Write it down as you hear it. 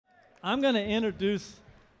I'm going to introduce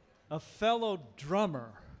a fellow drummer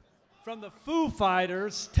from the Foo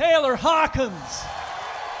Fighters, Taylor Hawkins.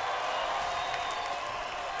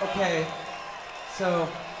 Okay, so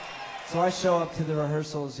I show up to the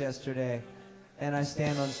rehearsals yesterday, and I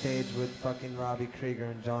stand on stage with fucking Robby, Krieger,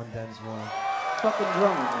 and John Densmore. Fucking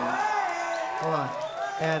drummer, man. Hold on.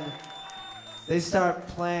 And they start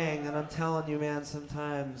playing, and I'm telling you, man,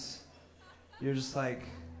 sometimes you're just like,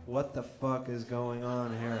 what the fuck is going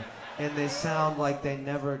on here? And they sound like they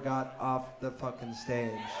never got off the fucking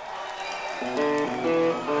stage.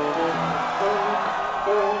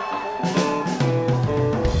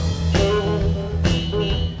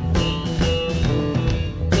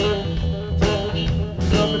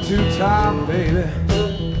 Love me 2 times, baby.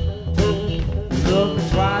 Love me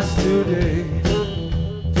twice today.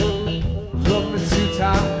 Love me 2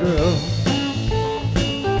 times, girl.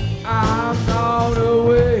 I'm on the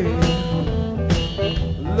way.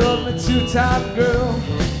 Love me 2 times, girl.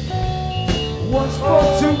 Once for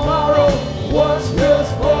tomorrow, once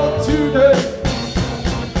just for today.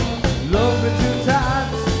 Love me 2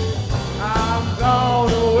 times, I'm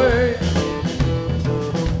gone away.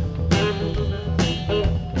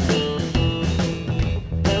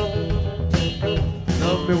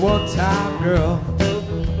 Love me 1 time, girl.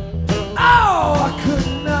 Oh, I could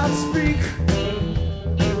not speak.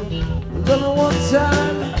 Love me 1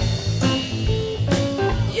 time.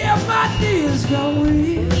 Yeah, my knees got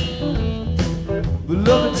weak. But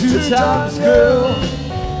love me 2 times, girl.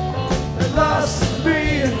 It lost me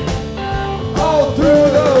all through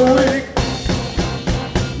the week.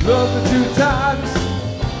 Love me 2 times,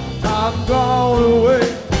 I'm gone away.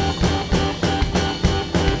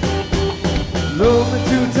 Love me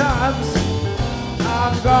 2 times,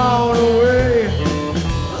 I'm gone away.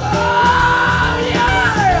 Oh, yeah!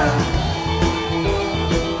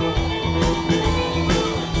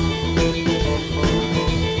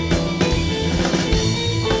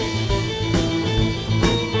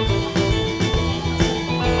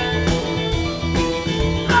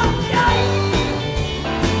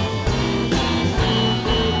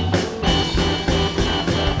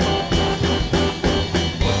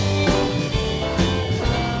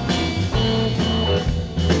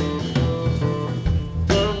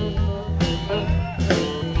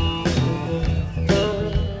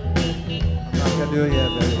 Do it yet,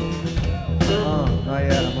 baby. Not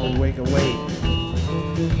yet. I'm gonna wake and wait.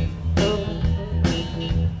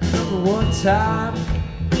 Number 1 time,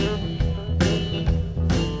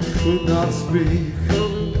 could not speak.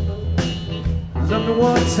 Number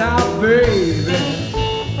 1 time, baby.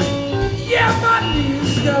 Yeah, my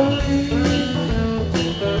knees got weak.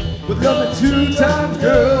 But love me 2 times,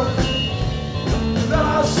 girl.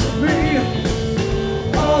 Lost me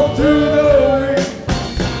all through the week.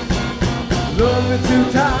 Love me 2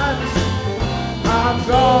 times, I'm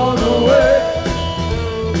gone away.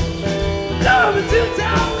 Love me 2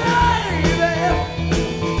 times, baby.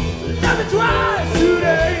 Love me twice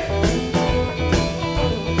today.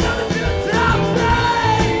 Love me 2 times,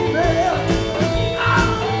 baby. I'm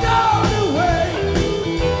gone away.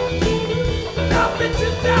 Love me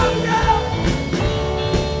 2 times, girl.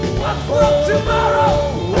 What's for tomorrow?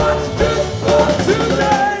 What's just for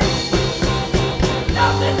today?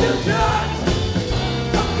 Love me 2 times.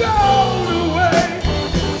 Gone away.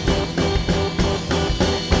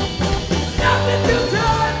 Love me 2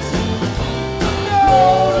 times. I'm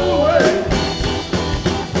gone away.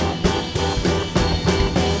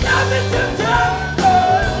 Love me 2 times.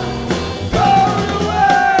 I'm gone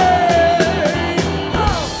away.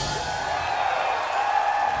 Oh.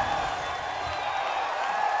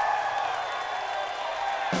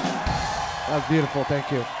 That was beautiful. Thank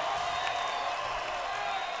you.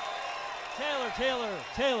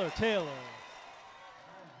 Taylor.